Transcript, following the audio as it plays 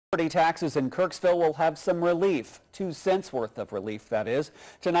Property taxes in Kirksville will have some relief, 2 cents worth of relief, that is.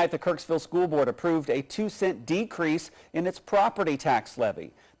 Tonight, the Kirksville School Board approved a 2-cent decrease in its property tax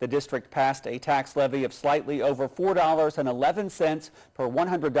levy. The district passed a tax levy of slightly over $4.11 per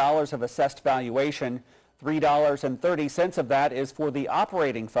 $100 of assessed valuation. $3.30 of that is for the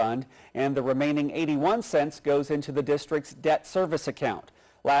operating fund, and the remaining 81 cents goes into the district's debt service account.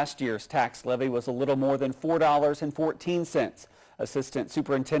 Last year's tax levy was a little more than $4.14. Assistant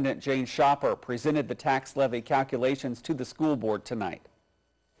Superintendent Jane Shopper presented the tax levy calculations to the school board tonight.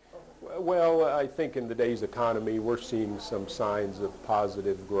 Well, I think in today's economy, we're seeing some signs of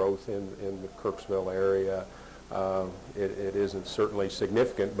positive growth in the Kirksville area. It isn't certainly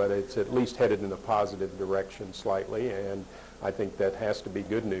significant, but it's at least headed in a positive direction slightly, and I think that has to be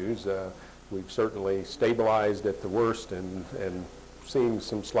good news. We've certainly stabilized at the worst and seeing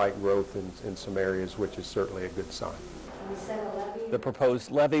some slight growth in some areas, which is certainly a good sign. The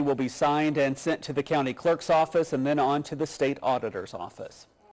proposed levy will be signed and sent to the county clerk's office and then on to the state auditor's office.